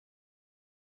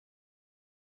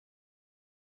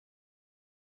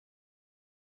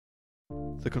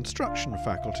The construction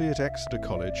faculty at Exeter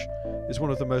College is one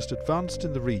of the most advanced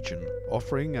in the region,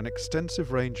 offering an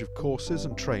extensive range of courses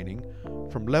and training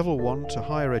from level 1 to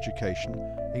higher education,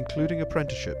 including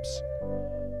apprenticeships.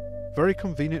 Very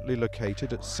conveniently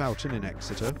located at Soughton in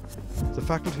Exeter, the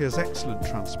faculty has excellent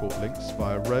transport links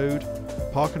via road,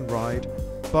 park and ride,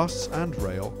 bus and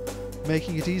rail,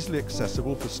 making it easily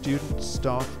accessible for students,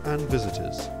 staff and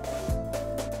visitors.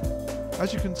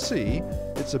 As you can see,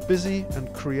 it's a busy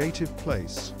and creative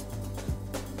place.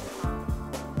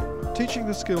 Teaching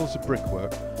the skills of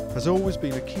brickwork has always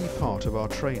been a key part of our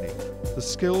training. The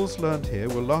skills learned here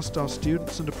will last our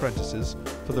students and apprentices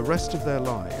for the rest of their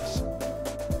lives.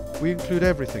 We include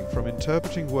everything from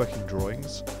interpreting working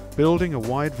drawings, building a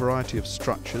wide variety of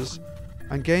structures,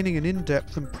 and gaining an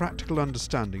in-depth and practical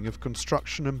understanding of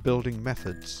construction and building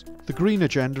methods. The green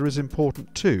agenda is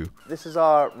important too. This is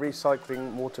our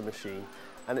recycling mortar machine,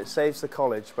 and it saves the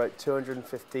college about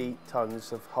 250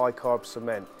 tonnes of high-carb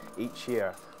cement each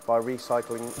year by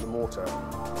recycling the mortar.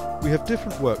 We have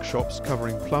different workshops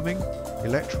covering plumbing,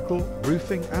 electrical,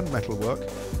 roofing and metalwork,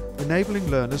 enabling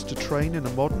learners to train in a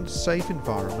modern, safe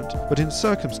environment, but in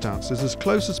circumstances as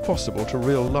close as possible to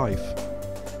real life.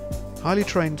 Highly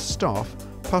trained staff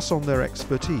pass on their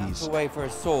expertise. The way for a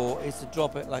saw is to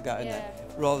drop it like that,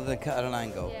 rather than cut at an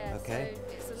angle, okay?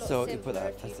 So you put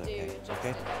that, that's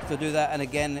okay. So do that, and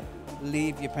again,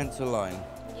 leave your pencil line.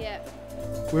 Yeah.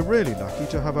 We're really lucky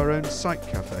to have our own site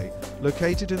cafe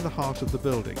located in the heart of the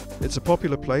building. It's a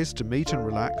popular place to meet and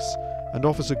relax and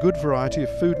offers a good variety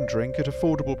of food and drink at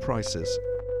affordable prices.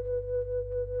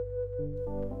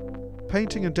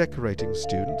 Painting and decorating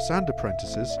students and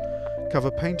apprentices cover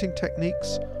painting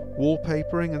techniques,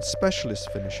 wallpapering and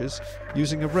specialist finishes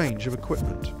using a range of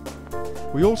equipment.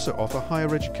 We also offer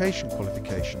higher education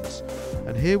qualifications,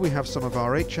 and here we have some of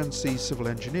our HNC civil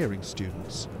engineering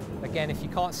students. Again, if you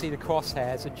can't see the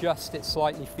crosshairs, adjust it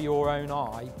slightly for your own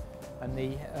eye and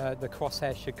the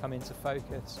crosshairs should come into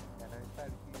focus.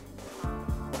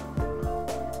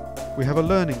 We have a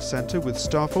learning centre with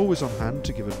staff always on hand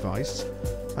to give advice,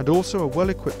 and also a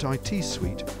well-equipped IT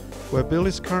suite where Bill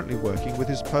is currently working with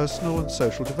his personal and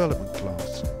social development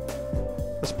class.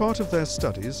 As part of their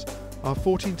studies, our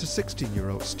 14 to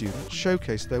 16-year-old students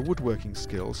showcase their woodworking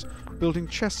skills building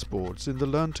chessboards in the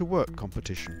Learn to Work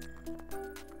competition.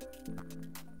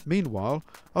 Meanwhile,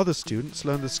 other students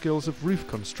learn the skills of roof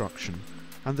construction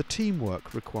and the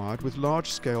teamwork required with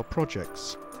large-scale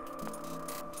projects.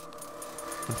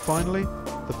 And finally,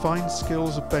 the fine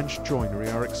skills of bench joinery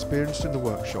are experienced in the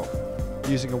workshop,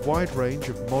 using a wide range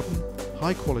of modern,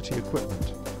 high-quality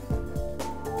equipment.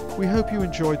 We hope you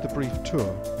enjoyed the brief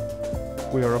tour.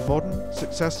 We are a modern,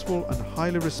 successful and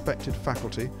highly respected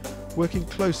faculty working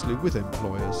closely with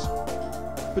employers.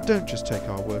 But don't just take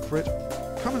our word for it.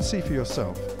 Come and see for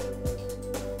yourself.